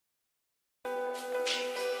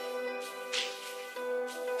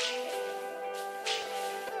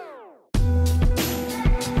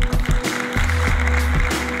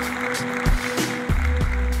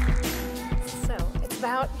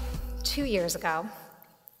About 2 years ago,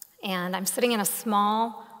 and I'm sitting in a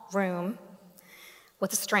small room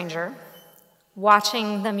with a stranger,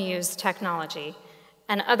 watching them use technology,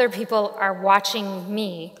 and other people are watching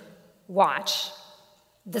me watch.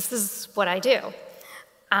 This is what I do.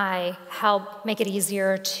 I help make it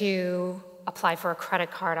easier to apply for a credit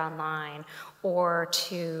card online, or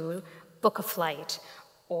to book a flight,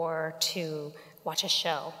 or to watch a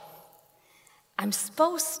show. I'm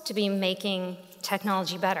supposed to be making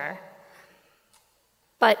technology better,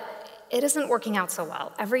 but it isn't working out so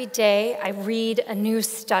well. Every day I read a new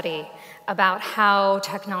study about how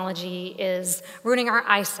technology is ruining our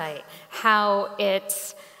eyesight, how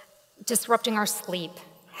it's disrupting our sleep,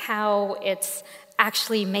 how it's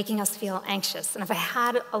actually making us feel anxious. And if I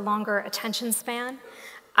had a longer attention span,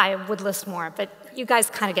 I would list more, but you guys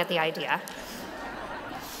kind of get the idea.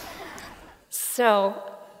 So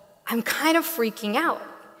I'm kind of freaking out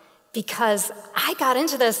because I got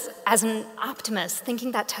into this as an optimist,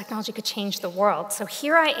 thinking that technology could change the world. So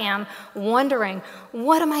here I am wondering,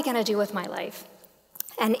 what am I going to do with my life?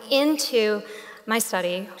 And into my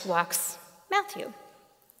study walks Matthew.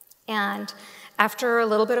 And after a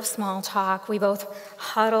little bit of small talk, we both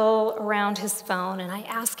huddle around his phone, and I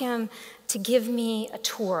ask him to give me a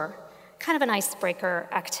tour, kind of an icebreaker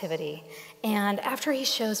activity. And after he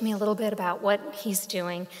shows me a little bit about what he's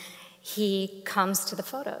doing, he comes to the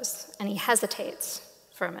photos, and he hesitates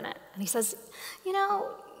for a minute. And he says, you know,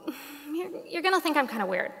 you're going to think I'm kind of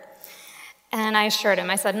weird. And I assured him,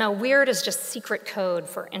 I said, no, weird is just secret code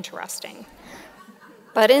for interesting.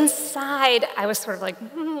 But inside, I was sort of like,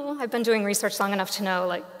 I've been doing research long enough to know,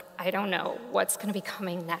 like, I don't know what's going to be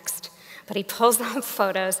coming next. But he pulls out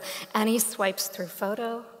photos, and he swipes through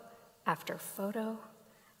photo after photo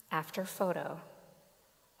after photo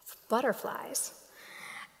of butterflies.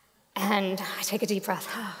 And I take a deep breath.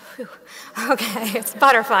 Oh, whew. Okay, it's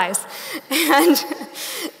butterflies. And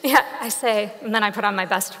yeah, I say, and then I put on my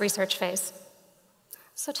best research face.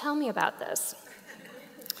 So tell me about this.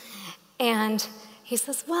 And he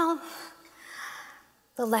says, well,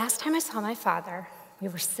 the last time I saw my father, we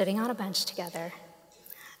were sitting on a bench together,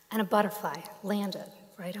 and a butterfly landed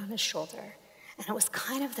right on his shoulder. And it was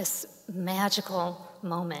kind of this magical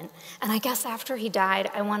moment. And I guess after he died,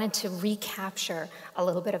 I wanted to recapture a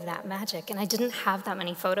little bit of that magic. And I didn't have that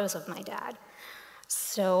many photos of my dad.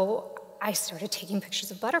 So I started taking pictures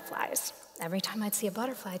of butterflies. Every time I'd see a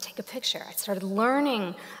butterfly, I'd take a picture. I started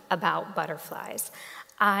learning about butterflies.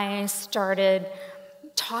 I started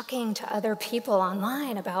talking to other people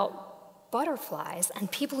online about butterflies, and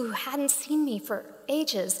people who hadn't seen me for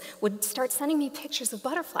ages would start sending me pictures of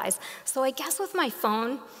butterflies. So I guess with my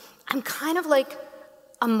phone, I'm kind of like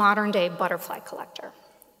a modern-day butterfly collector.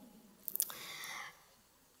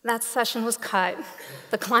 That session was cut.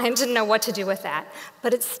 The client didn't know what to do with that,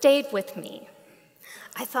 but it stayed with me.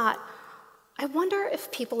 I thought, I wonder if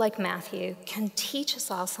people like Matthew can teach us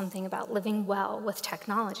all something about living well with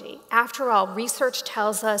technology. After all, research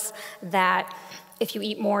tells us that if you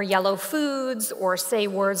eat more yellow foods or say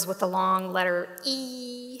words with the long letter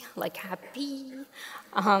E, like happy,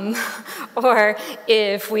 or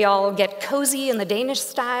if we all get cozy in the Danish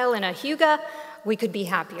style in a hygge, we could be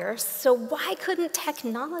happier. So why couldn't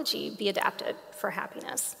technology be adapted for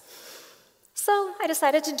happiness? So I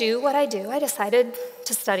decided to do what I do. I decided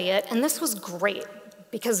to study it, and this was great,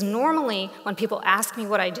 because normally when people ask me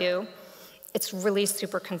what I do, it's really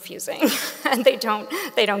super confusing, and they don't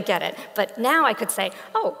get it. But now I could say,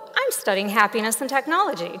 oh, I'm studying happiness and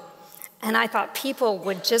technology. And I thought people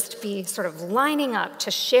would just be sort of lining up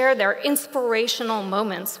to share their inspirational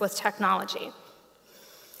moments with technology.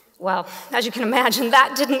 Well, as you can imagine,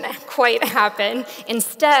 that didn't quite happen.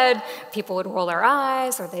 Instead, people would roll their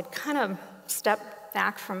eyes, or they'd kind of step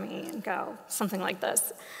back from me and go something like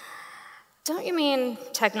this. Don't you mean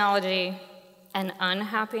technology and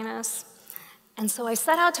unhappiness? And so I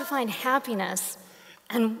set out to find happiness,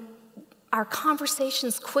 and our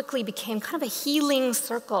conversations quickly became kind of a healing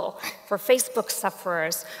circle for Facebook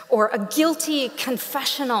sufferers, or a guilty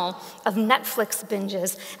confessional of Netflix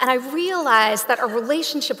binges. And I realized that our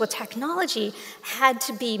relationship with technology had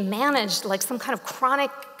to be managed like some kind of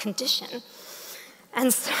chronic condition.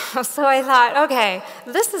 And so I thought, okay,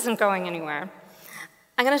 this isn't going anywhere.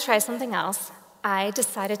 I'm going to try something else. I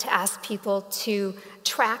decided to ask people to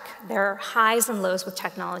track their highs and lows with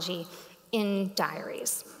technology in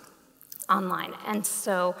diaries online. And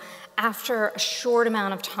so after a short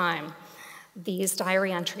amount of time, these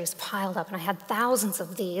diary entries piled up, and I had thousands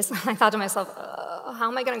of these. And I thought to myself, how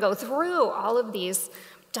am I going to go through all of these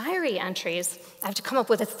diary entries? I have to come up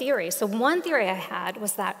with a theory. So one theory I had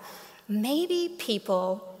was that maybe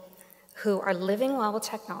people who are living well with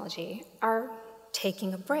technology are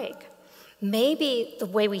taking a break. Maybe the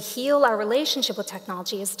way we heal our relationship with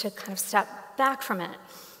technology is to kind of step back from it.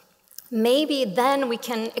 Maybe then we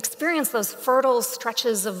can experience those fertile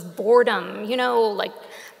stretches of boredom, you know, like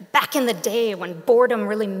back in the day when boredom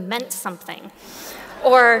really meant something.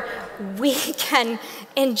 Or we can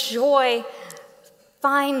enjoy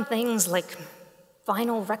fine things like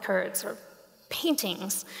vinyl records or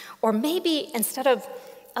paintings. Or maybe instead of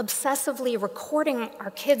obsessively recording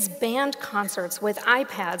our kids' band concerts with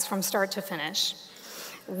iPads from start to finish,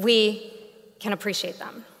 we can appreciate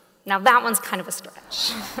them. Now that one's kind of a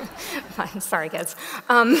stretch. I'm sorry, kids.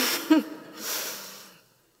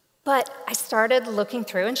 But I started looking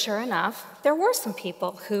through, and sure enough, there were some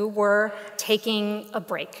people who were taking a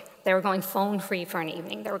break. They were going phone-free for an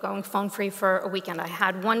evening. They were going phone-free for a weekend. I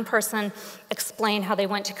had one person explain how they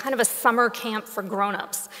went to kind of a summer camp for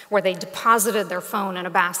grown-ups, where they deposited their phone in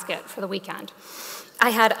a basket for the weekend.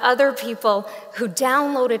 I had other people who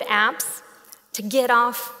downloaded apps to get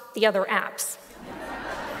off the other apps.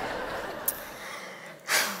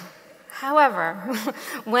 However,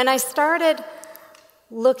 when I started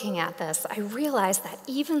looking at this, I realized that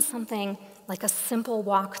even something like a simple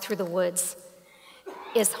walk through the woods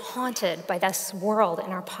is haunted by this world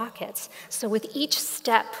in our pockets. So with each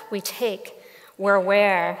step we take, we're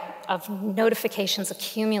aware of notifications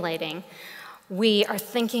accumulating. We are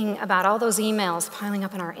thinking about all those emails piling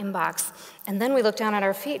up in our inbox. And then we look down at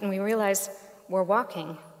our feet and we realize we're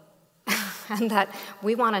walking. And that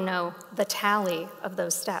we want to know the tally of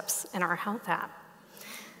those steps in our health app.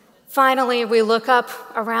 Finally, we look up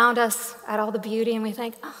around us at all the beauty and we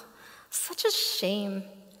think, oh, such a shame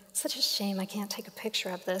I can't take a picture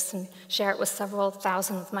of this and share it with several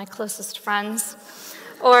thousand of my closest friends.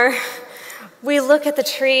 Or we look at the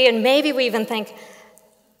tree and maybe we even think,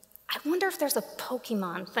 I wonder if there's a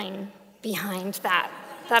Pokemon thing behind that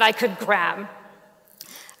I could grab.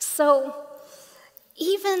 So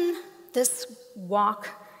even this walk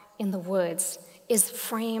in the woods is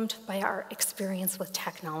framed by our experience with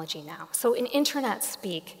technology now. So in internet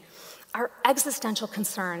speak, our existential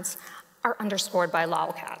concerns are underscored by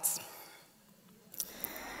lolcats.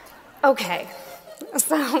 Okay,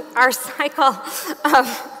 so our cycle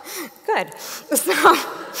good. So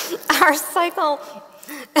our cycle,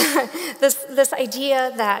 this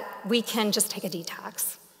idea that we can just take a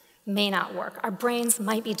detox may not work. Our brains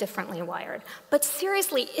might be differently wired. But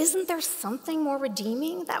seriously, isn't there something more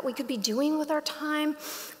redeeming that we could be doing with our time?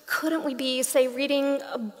 Couldn't we be, say, reading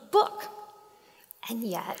a book? And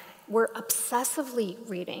yet, we're obsessively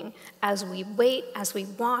reading as we wait, as we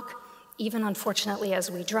walk, even unfortunately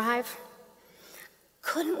as we drive.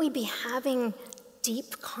 Couldn't we be having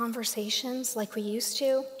deep conversations like we used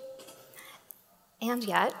to? And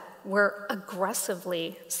yet, we're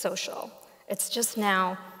aggressively social. It's just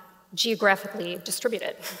now geographically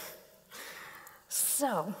distributed.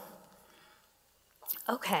 So,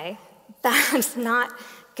 okay, that's not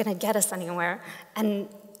gonna get us anywhere, and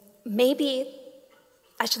maybe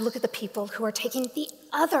I should look at the people who are taking the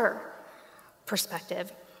other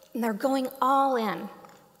perspective, and they're going all in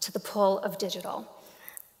to the pull of digital.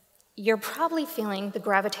 You're probably feeling the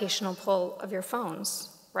gravitational pull of your phones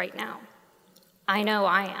right now. I know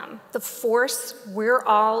I am. The force we're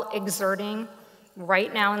all exerting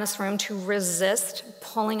right now in this room to resist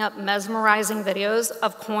pulling up mesmerizing videos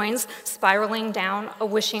of coins spiraling down a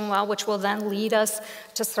wishing well, which will then lead us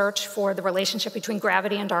to search for the relationship between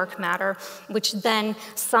gravity and dark matter, which then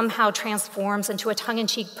somehow transforms into a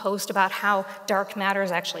tongue-in-cheek post about how dark matter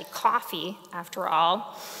is actually coffee, after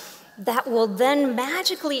all, that will then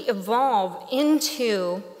magically evolve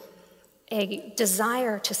into a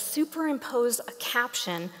desire to superimpose a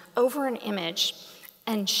caption over an image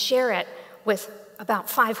and share it with about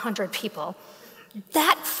 500 people.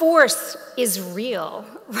 That force is real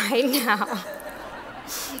right now.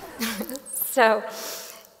 So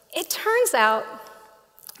it turns out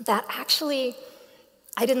that actually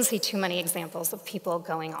I didn't see too many examples of people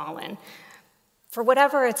going all in. For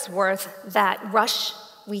whatever it's worth, that rush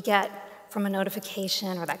we get from a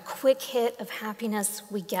notification or that quick hit of happiness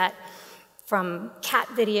we get from cat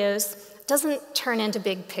videos doesn't turn into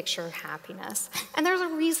big picture happiness. And there's a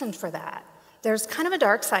reason for that. There's kind of a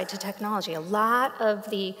dark side to technology. A lot of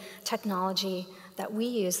the technology that we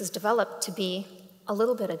use is developed to be a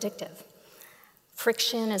little bit addictive.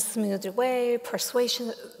 Friction is smoothed away,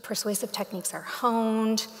 persuasive techniques are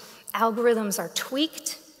honed, algorithms are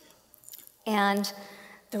tweaked, And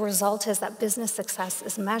the result is that business success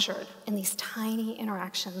is measured in these tiny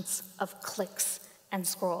interactions of clicks and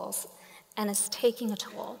scrolls, and it's taking a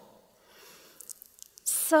toll.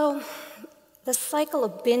 So the cycle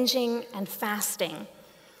of binging and fasting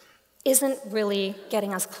isn't really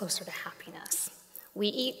getting us closer to happiness. We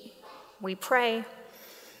eat, we pray,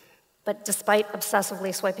 but despite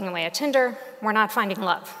obsessively swiping away at Tinder, we're not finding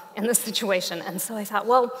love in this situation. And so I thought,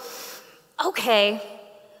 well, okay,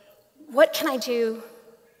 what can I do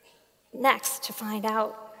next to find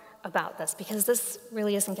out about this? Because this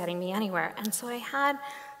really isn't getting me anywhere. And so I had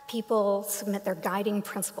people submit their guiding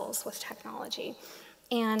principles with technology.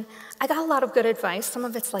 And I got a lot of good advice. Some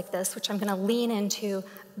of it's like this, which I'm going to lean into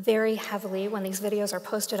very heavily when these videos are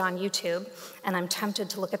posted on YouTube, and I'm tempted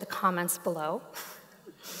to look at the comments below.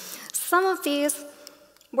 Some of these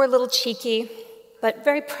were a little cheeky, but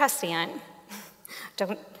very prescient.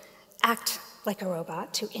 Don't act like a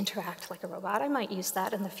robot to interact like a robot. I might use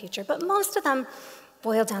that in the future, but most of them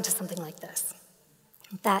boil down to something like this,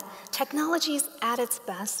 that technology is at its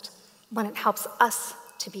best when it helps us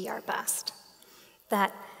to be our best.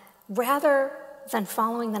 That rather than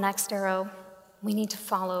following the next arrow, we need to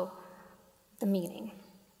follow the meaning.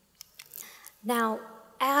 Now,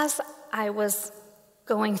 as I was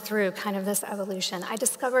going through kind of this evolution, I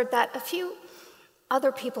discovered that a few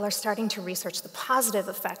other people are starting to research the positive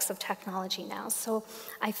effects of technology now. So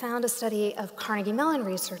I found a study of Carnegie Mellon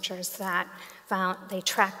researchers that found they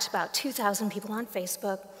tracked about 2,000 people on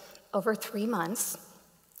Facebook over 3 months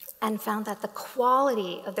and found that the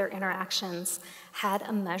quality of their interactions had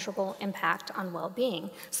a measurable impact on well-being.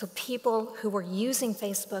 So people who were using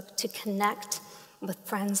Facebook to connect with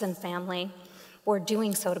friends and family were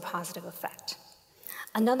doing so to positive effect.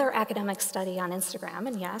 Another academic study on Instagram,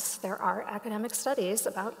 and yes, there are academic studies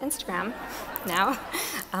about Instagram now,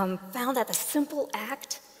 found that the simple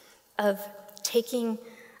act of taking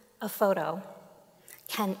a photo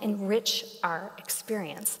can enrich our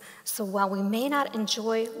experience. So while we may not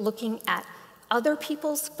enjoy looking at other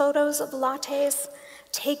people's photos of lattes,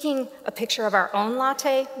 taking a picture of our own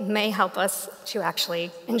latte may help us to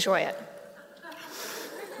actually enjoy it.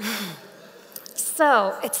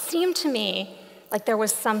 So it seemed to me like there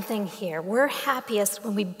was something here. We're happiest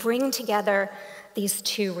when we bring together these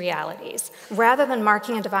two realities, rather than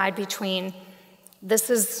marking a divide between this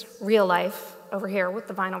is real life over here with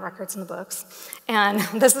the vinyl records and the books, and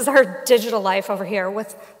this is our digital life over here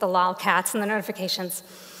with the lolcats and the notifications.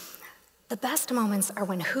 The best moments are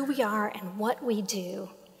when who we are and what we do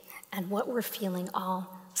and what we're feeling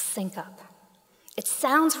all sync up. It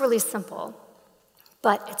sounds really simple,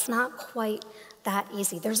 but it's not quite that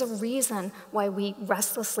easy. There's a reason why we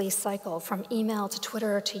restlessly cycle from email to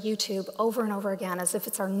Twitter to YouTube over and over again as if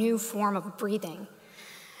it's our new form of breathing.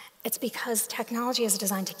 It's because technology is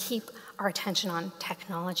designed to keep our attention on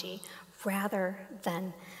technology rather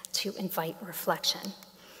than to invite reflection.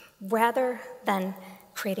 Rather than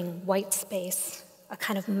creating white space, a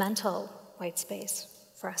kind of mental white space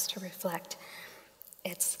for us to reflect,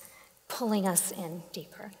 it's pulling us in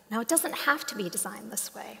deeper. Now, it doesn't have to be designed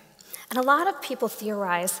this way. And a lot of people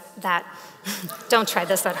theorize that, don't try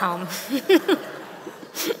this at home.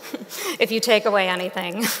 If you take away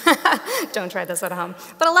anything, don't try this at home.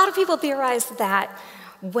 But a lot of people theorize that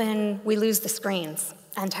when we lose the screens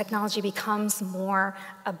and technology becomes more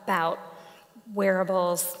about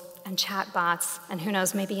wearables and chatbots and who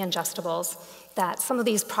knows, maybe ingestibles, that some of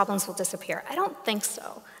these problems will disappear. I don't think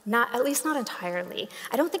so, at least not entirely.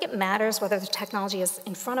 I don't think it matters whether the technology is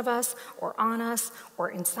in front of us or on us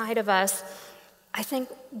or inside of us. I think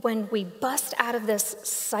when we bust out of this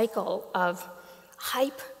cycle of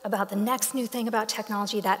hype about the next new thing about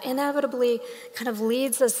technology, that inevitably kind of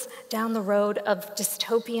leads us down the road of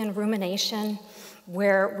dystopian rumination,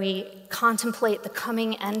 where we contemplate the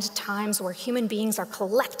coming end times where human beings are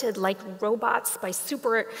collected like robots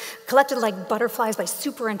collected like butterflies by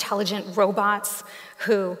super intelligent robots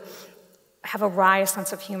who have a wry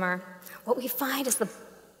sense of humor. What we find is the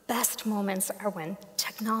best moments are when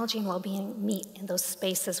technology and well-being meet in those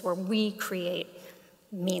spaces where we create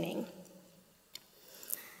meaning.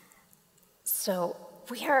 So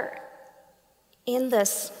we are in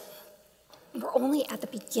this, we're only at the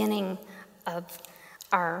beginning of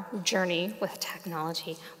our journey with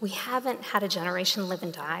technology. We haven't had a generation live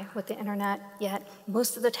and die with the internet yet.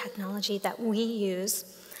 Most of the technology that we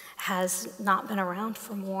use has not been around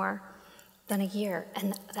for more than a year.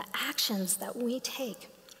 And the actions that we take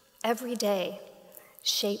every day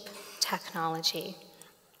shape technology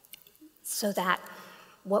so that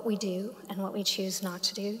what we do and what we choose not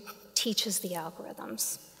to do teaches the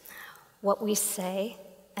algorithms. What we say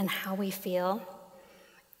and how we feel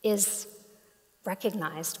is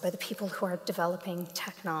recognized by the people who are developing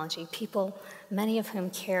technology, people, many of whom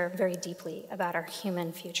care very deeply about our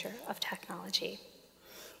human future of technology.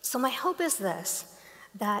 So my hope is this,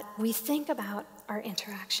 that we think about our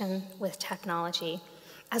interaction with technology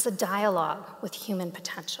as a dialogue with human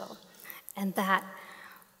potential, and that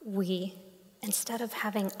we, instead of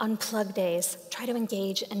having unplug days, try to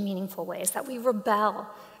engage in meaningful ways, that we rebel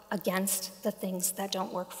against the things that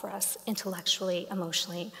don't work for us intellectually,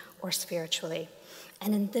 emotionally, or spiritually.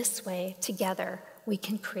 And in this way, together, we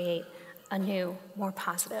can create a new, more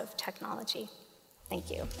positive technology.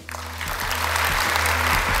 Thank you.